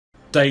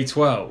Day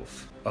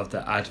 12 of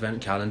the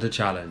Advent Calendar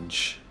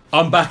Challenge.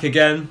 I'm back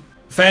again.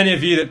 For any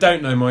of you that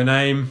don't know my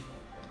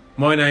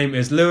name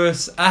is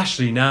Lewis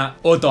Ashley Nat,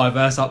 or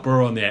Diverse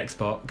UpRaawR on the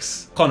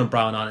Xbox. Conor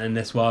Brown aren't in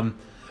this one.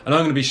 And I'm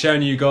going to be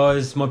showing you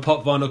guys my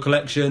pop vinyl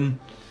collection,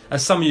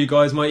 as some of you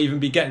guys might even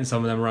be getting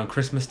some of them around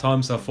Christmas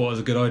time, so I thought it was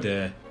a good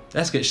idea.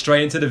 Let's get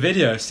straight into the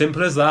video,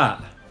 simple as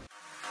that.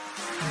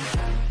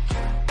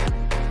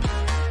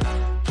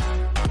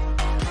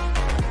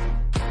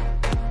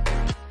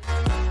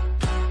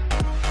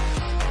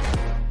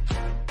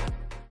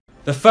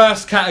 The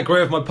first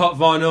category of my pop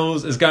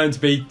vinyls is going to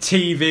be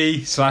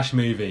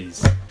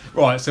TV/movies.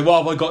 Right, so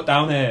what have I got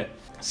down here?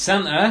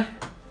 Santa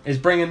is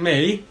bringing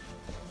me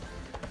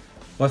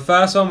my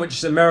first one, which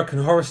is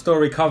American Horror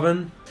Story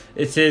Coven.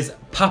 It is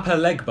Papa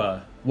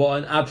Legba. What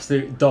an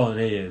absolute don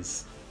he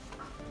is.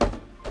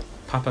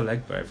 Papa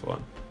Legba,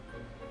 everyone.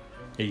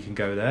 You can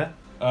go there.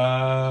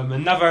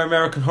 Another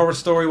American Horror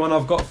Story one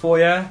I've got for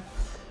you,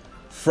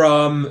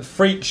 from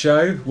Freak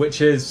Show,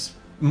 which is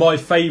my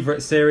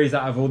favourite series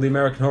out of all the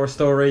American Horror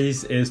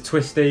Stories, is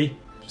Twisty.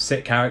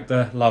 Sick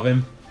character, love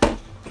him.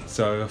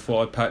 So I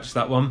thought I'd purchase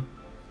that one.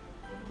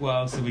 What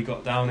else have we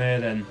got down here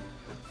then?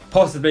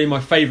 Possibly my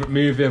favourite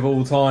movie of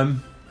all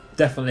time,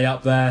 definitely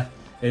up there,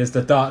 is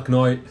The Dark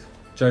Knight.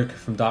 Joker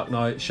from Dark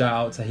Knight. Shout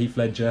out to Heath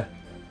Ledger.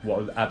 What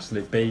an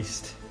absolute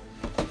beast.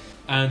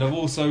 And I've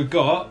also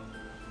got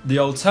the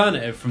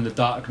alternative from The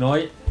Dark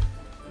Knight,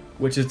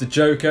 which is the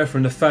Joker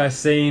from the first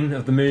scene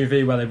of the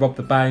movie where they rob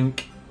the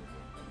bank.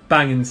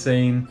 Banging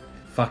scene.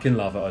 Fucking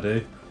love it, I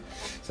do.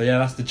 So yeah,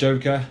 that's the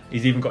Joker.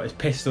 He's even got his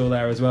pistol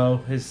there as well,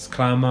 his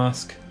clown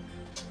mask.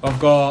 I've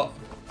got...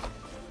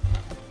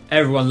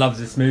 Everyone loves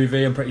this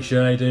movie, I'm pretty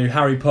sure they do.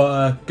 Harry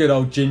Potter, good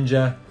old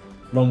Ginger,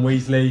 Ron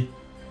Weasley.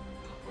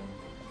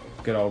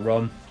 Good old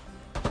Ron.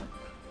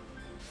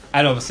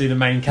 And obviously the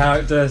main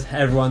character,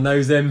 everyone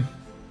knows him.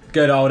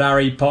 Good old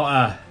Harry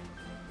Potter.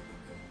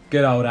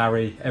 Good old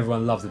Harry.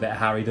 Everyone loves a bit of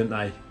Harry, don't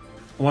they?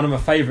 One of my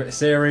favourite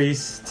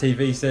series,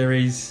 TV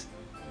series,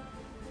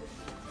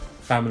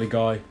 Family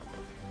Guy.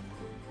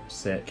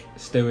 Sick.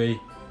 Stewie.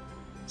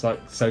 It's like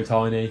so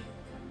tiny.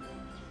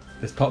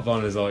 This pop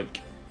vinyl is like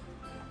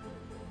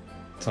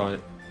tiny,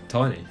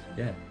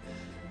 yeah.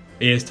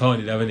 He is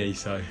tiny though, isn't he?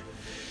 So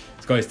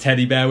he's got his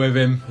teddy bear with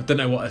him. I don't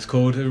know what it's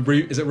called.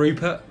 Is it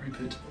Rupert?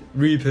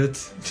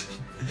 Rupert.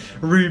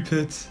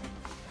 Rupert.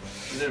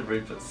 You know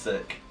Rupert's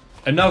sick.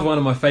 Another one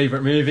of my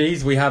favourite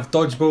movies, we have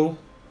Dodgeball.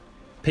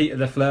 Peter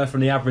LaFleur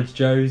from The Average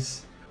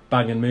Joes.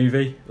 Banging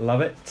movie,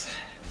 love it.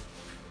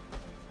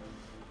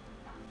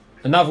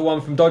 Another one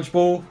from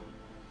Dodgeball,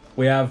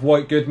 we have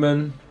White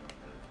Goodman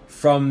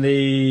from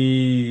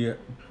the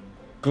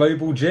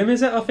Global Gym,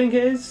 is it? I think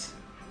it is.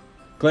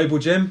 Global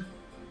Gym?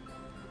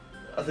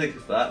 I think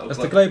it's that. That's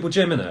the Global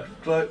Gym, isn't it?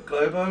 Globo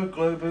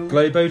Gym?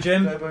 Globo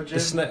Gym? I can't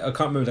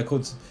remember what they're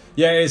called.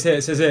 Yeah, it is here.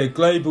 It says here,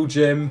 Global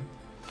Gym.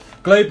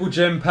 Global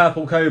Gym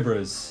Purple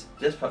Cobras.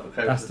 Just Purple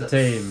Cobras. That's the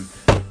team.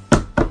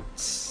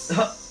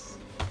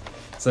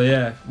 So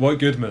yeah, White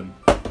Goodman.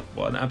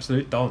 What an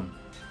absolute don.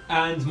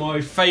 And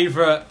my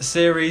favourite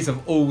series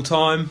of all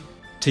time,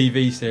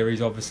 TV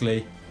series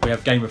obviously, we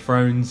have Game of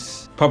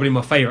Thrones. Probably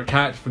my favourite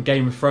character from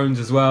Game of Thrones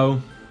as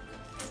well.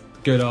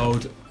 Good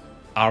old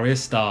Arya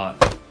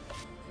Stark.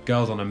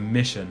 Girl's on a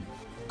mission.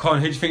 Conor,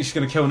 who do you think she's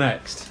going to kill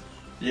next?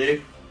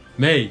 You.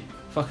 Me?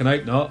 Fucking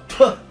hope not.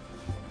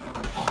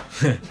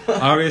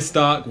 Arya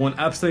Stark, one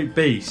absolute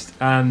beast.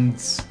 And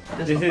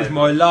this is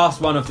my last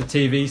one of the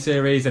TV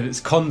series, and it's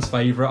Con's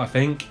favourite, I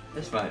think.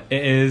 Yes, mate.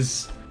 It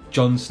is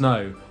Jon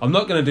Snow. I'm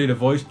not going to do the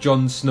voice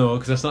Jon Snow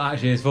because that's not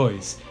actually his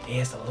voice. He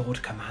is the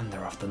Lord Commander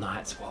of the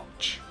Night's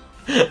Watch.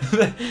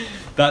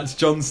 That's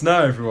Jon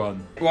Snow,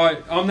 everyone.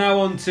 Right, I'm now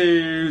on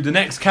to the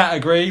next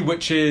category,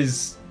 which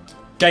is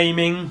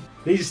gaming.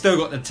 These have still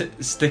got the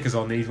stickers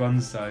on these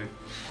ones, so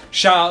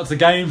shout out to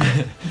Game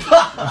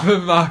for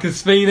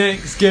Marcus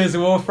Phoenix, Gears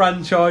of War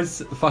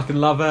franchise. Fucking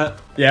love it.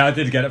 Yeah, I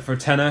did get it for a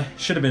tenner.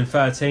 Should have been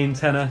 13,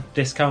 tenner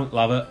discount.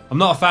 Love it. I'm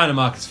not a fan of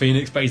Marcus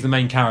Phoenix, but he's the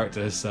main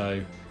character,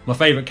 so my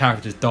favourite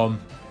character is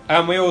Dom.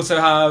 And we also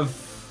have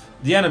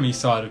the enemy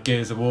side of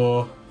Gears of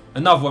War.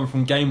 Another one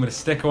from Game with a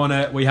sticker on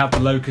it. We have the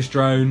Locust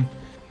drone.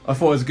 I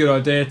thought it was a good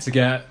idea to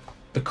get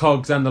the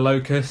cogs and the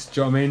Locust,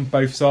 do you know what I mean?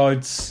 Both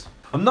sides.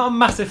 I'm not a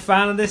massive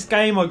fan of this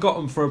game. I got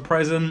them for a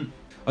present.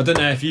 I don't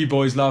know if you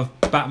boys love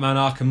Batman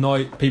Arkham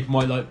Knight. People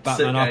might like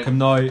Batman Arkham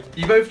Knight.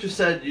 You both just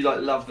said you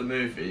love the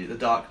movie, The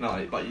Dark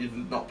Knight, but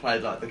you've not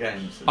played the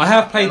games. I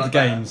have played the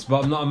games,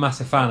 but I'm not a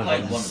massive fan of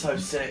them. One's so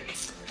sick.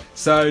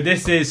 So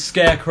this is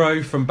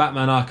Scarecrow from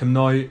Batman Arkham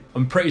Knight.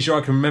 I'm pretty sure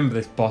I can remember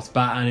this boss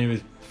bat, and he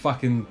was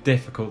fucking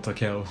difficult to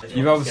kill.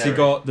 You've obviously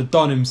got the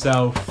Don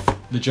himself,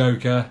 the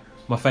Joker,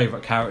 my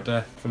favourite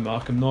character from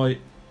Arkham Knight.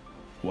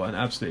 What an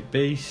absolute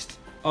beast.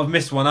 I've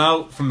missed one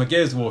out from the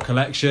Gears of War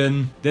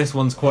collection. This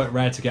one's quite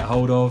rare to get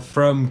hold of.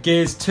 From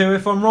Gears 2,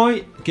 if I'm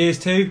right. Gears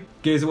 2,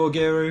 Gears of War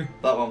Guru.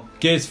 That one.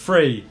 Gears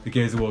 3, the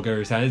Gears of War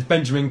Guru sound. It's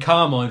Benjamin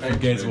Carmine from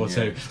Gears of War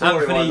 2.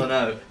 Story-wise, I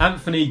know.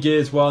 Anthony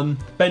Gears 1,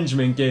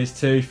 Benjamin Gears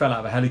 2, fell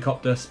out of a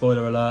helicopter,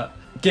 spoiler alert.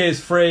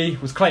 Gears 3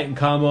 was Clayton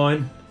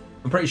Carmine.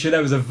 I'm pretty sure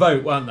there was a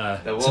vote, weren't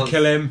there? There was. To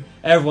kill him.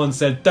 Everyone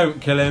said don't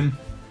kill him.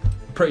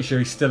 I'm pretty sure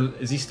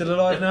is he still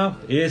alive now?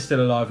 He is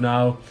still alive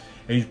now.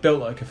 He's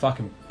built like a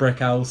fucking brick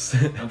house.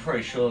 I'm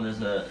pretty sure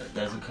there's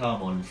a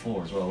Carmine in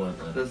 4 as well, weren't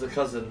there? There's a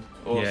cousin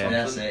or Yeah. something.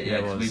 That's it, yeah, Yeah,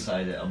 it because we was.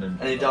 played it.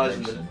 And he dies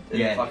in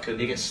the fucking...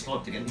 he gets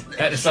slugged again.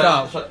 At the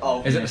start. It's like,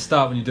 oh, Is it at the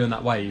start when you're doing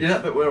that wave? You know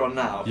that bit we're on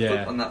now?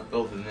 Yeah. On that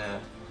building, yeah.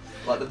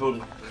 Like the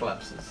building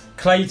collapses.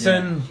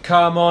 Clayton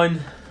Carmine.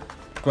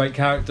 Great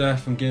character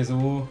from Gears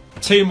of War.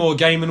 2 more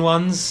gaming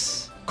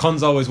ones.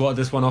 Con's always wanted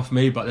this one off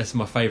me, but this is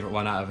my favourite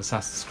one out of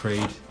Assassin's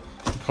Creed.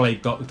 The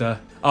Plague Doctor.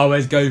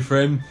 Always go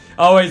for him.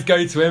 Always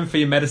go to him for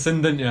your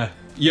medicine, don't you?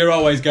 You're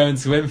always going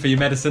to him for your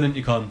medicine, aren't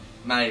you, Con?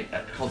 Mate,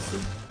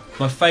 constant.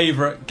 My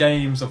favourite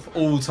games of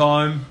all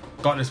time.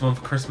 Got this one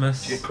for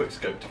Christmas. You get quick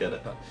scope to get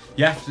it.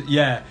 You have to,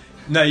 yeah.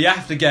 No, you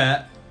have to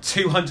get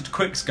 200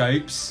 quick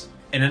scopes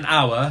in an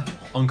hour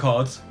on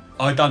COD.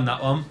 I done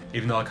that one,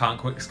 even though I can't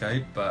quick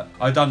scope, but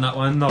I done that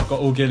one. I've got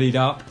all gillied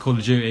up. Call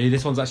of Duty.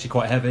 This one's actually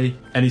quite heavy.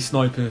 Any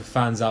sniper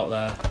fans out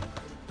there?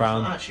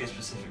 Brown. Not actually a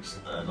specific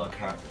like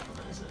character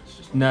from it, is it? It's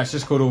just... No, it's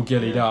just called all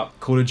gillied up.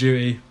 Call of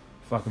Duty.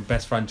 Fucking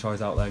best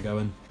franchise out there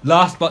going.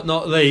 Last but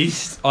not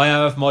least, I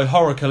have my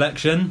horror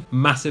collection.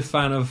 Massive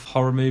fan of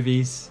horror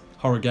movies,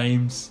 horror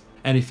games,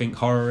 anything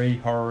horror-y.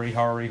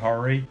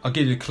 I'll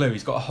give you a clue.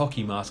 He's got a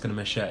hockey mask and a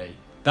machete.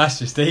 That's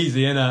just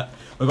easy, innit?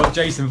 We've got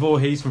Jason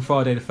Voorhees from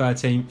Friday the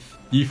 13th.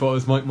 You thought it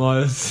was Mike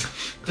Myers.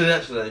 Did he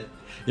actually?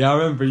 Yeah, I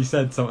remember he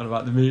said something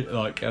about the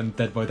like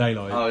Dead by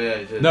Daylight. Oh yeah,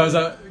 he did. No, it was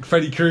like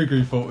Freddy Krueger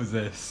who thought it was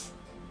this.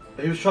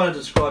 He was trying to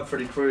describe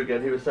Freddy Krueger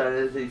and he was saying,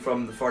 is he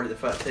from the Friday the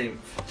 13th?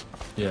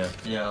 Yeah.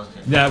 Yeah, I was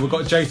Yeah, we've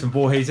got Jason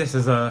Voorhees. This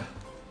is a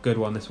good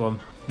one, this one.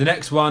 The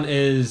next one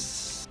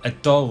is a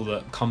doll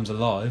that comes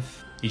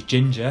alive. He's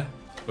ginger.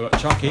 We've got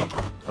Chucky.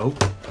 Oh,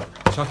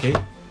 Chucky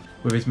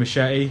with his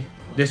machete.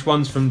 This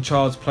one's from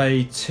Child's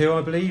Play 2,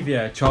 I believe.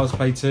 Yeah, Child's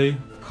Play 2.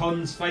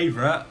 Con's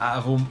favourite out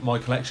of all my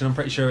collection, I'm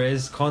pretty sure it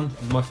is. Con,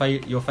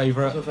 your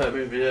favourite? That's my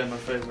favourite movie, yeah, my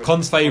favourite.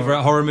 Con's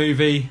favourite horror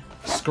movie,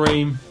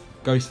 Scream,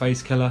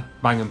 Ghostface Killer,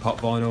 Bang and Pop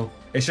Vinyl.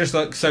 It's just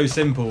like so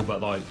simple, but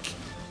like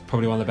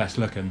probably one of the best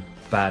looking.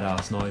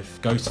 Badass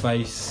knife.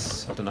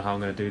 Ghostface, I don't know how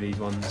I'm going to do these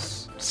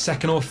ones.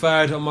 Second or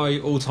third on my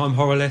all-time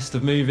horror list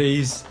of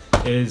movies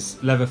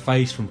is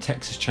Leatherface from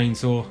Texas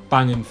Chainsaw.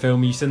 Banging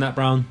film. You seen that,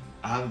 Brown?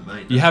 I haven't,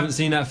 mate. You haven't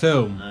seen that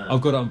film? No.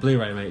 I've got it on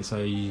Blu-ray, mate, so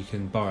you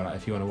can borrow that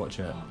if you want to watch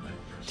it. Oh, mate.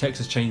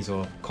 Texas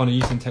Chainsaw. Connor,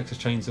 you seen Texas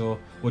Chainsaw?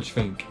 What do you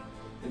think?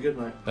 They're good,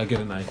 mate. They're good,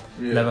 aren't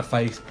they? Yeah.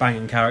 Leatherface,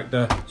 banging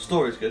character.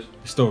 Story's good.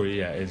 The story,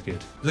 yeah, it is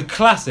good. The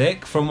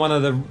classic from one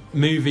of the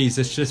movies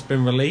that's just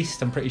been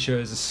released. I'm pretty sure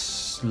it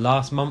was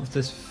last month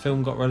this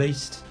film got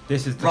released.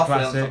 This is the Roughly on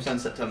classic. top 10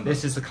 September.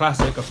 This is the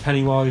classic of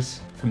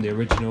Pennywise from the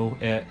original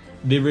It.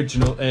 The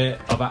original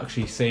It I've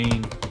actually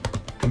seen.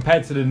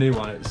 Compared to the new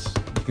one,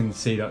 you can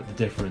see like the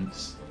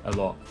difference a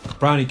lot.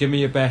 Brownie, give me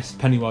your best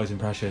Pennywise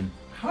impression.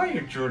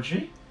 Hiya,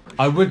 Georgie.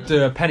 I would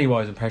do a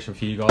Pennywise impression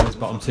for you guys,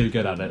 but I'm too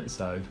good at it,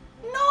 so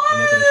I'm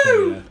not going to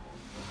show you.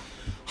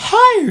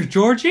 Hi,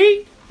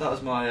 Georgie. That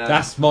was my...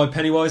 That's my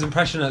Pennywise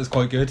impression. That's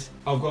quite good.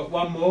 I've got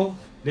one more.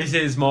 This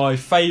is my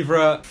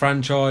favourite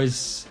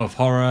franchise of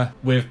horror.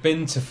 We've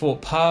been to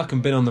Fort Park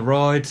and been on the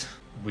ride.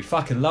 We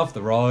fucking love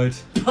the ride.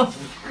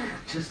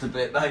 Just a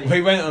bit, mate.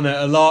 We went on it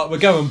a lot. We're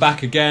going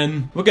back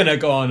again. We're going to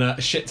go on it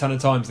a shit ton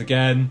of times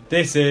again.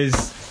 This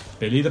is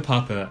Billy the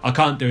Puppet. I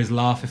can't do his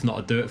laugh, if not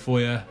I'll do it for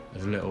you.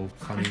 There's a little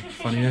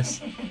funniness.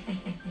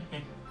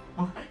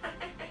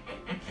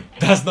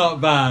 That's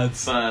not bad.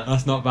 Fair.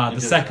 That's not bad.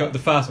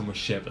 The first one was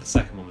shit, but the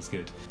second one was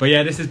good. But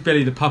yeah, this is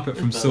Billy the Puppet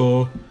from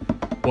Saw.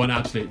 What an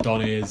absolute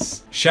don he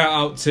is. Shout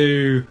out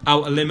to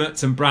Outer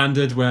Limits and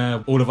Branded,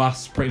 where all of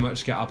us pretty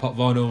much get our pop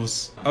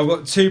vinyls. I've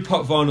got 2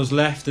 pop vinyls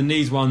left, and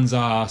these ones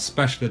are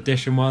special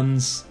edition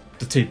ones.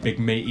 The 2 big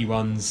meaty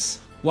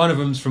ones. One of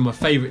them's from my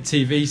favourite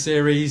TV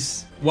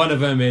series. One of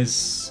them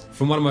is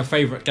from one of my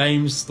favourite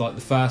games, like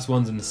the first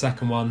ones and the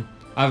second one.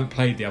 I haven't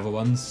played the other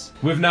ones.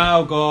 We've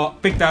now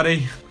got Big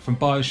Daddy from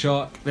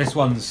BioShock. This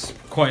one's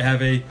quite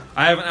heavy.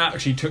 I haven't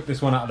actually took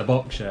this one out of the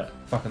box yet.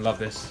 Fucking love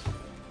this.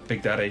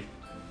 Big Daddy.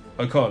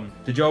 Con,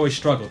 did you always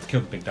struggle to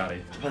kill Big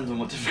Daddy? Depends on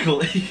what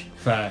difficulty.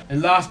 Fair.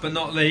 And last but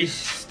not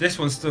least, this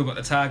one's still got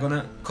the tag on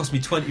it. Cost me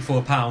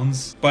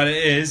 £24, but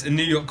it is a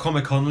New York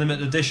Comic Con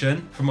limited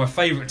edition from my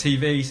favourite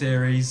TV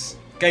series,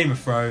 Game of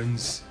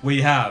Thrones.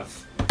 We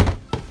have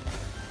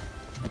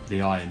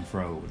the Iron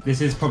Throne.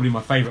 This is probably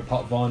my favourite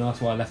pop vinyl,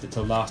 that's why I left it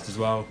till last as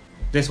well.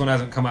 This one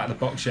hasn't come out of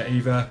the box yet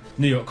either.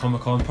 New York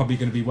Comic Con, probably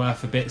going to be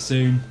worth a bit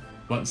soon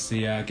once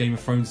the Game of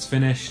Thrones is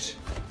finished.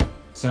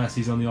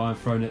 Cersei's on the Iron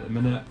Throne at the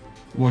minute.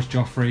 Was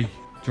Joffrey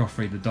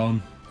the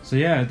Don. So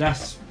yeah,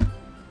 that's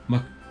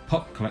my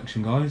pop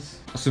collection, guys.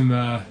 Some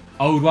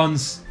old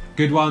ones,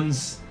 good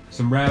ones,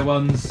 some rare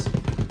ones.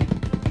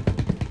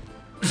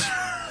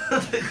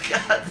 The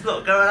cat's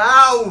not going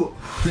out!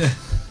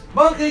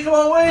 Monkey, come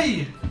on,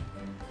 wee!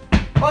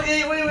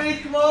 Monkey, wee,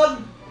 come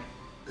on!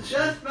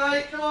 Chest,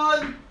 mate, come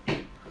on!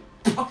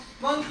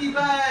 Monkey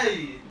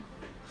Bay!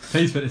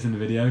 Please put this in the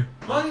video.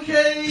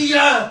 Monkey!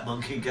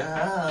 Monkey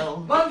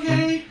girl.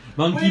 Monkey!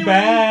 Monkey Wee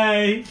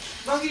bay!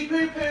 Monkey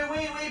poo poo,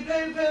 wee wee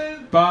poo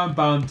poo! Bum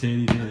bum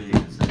titty titty.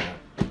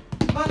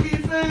 Monkey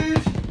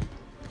food!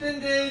 Din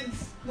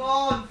dins! Come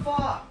on,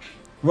 fuck!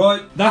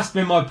 Right, that's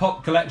been my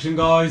pop collection,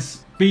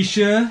 guys. Be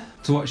sure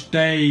to watch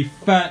day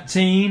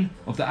 13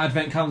 of the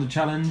Advent Calendar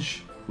Challenge,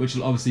 which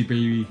will obviously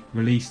be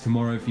released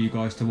tomorrow for you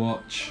guys to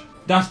watch.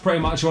 That's pretty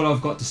much all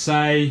I've got to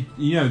say.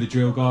 You know the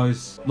drill,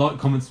 guys. Like,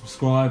 comment,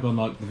 subscribe on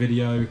the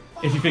video.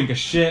 If you think it's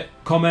shit,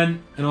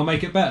 comment and I'll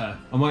make it better.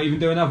 I might even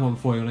do another one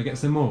for you when I get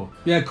some more.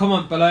 Yeah,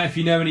 comment below if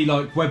you know any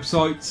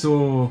websites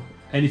or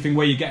anything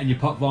where you're getting your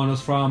pop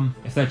vinyls from.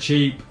 If they're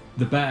cheap,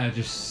 the better.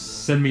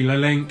 Just send me the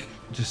link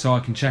just so I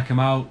can check them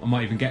out. I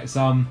might even get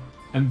some.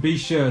 And be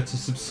sure to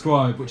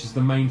subscribe, which is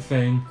the main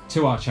thing,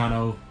 to our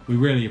channel. We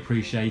really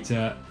appreciate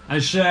it.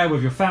 And share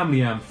with your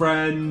family and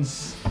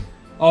friends.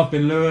 I've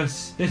been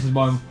Lewis. This is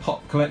my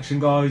pop collection,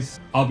 guys.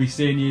 I'll be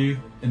seeing you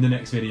in the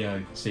next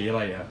video. See you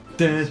later.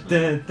 Dun,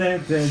 dun,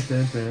 dun, dun,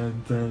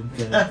 dun, dun,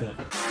 dun,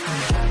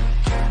 dun.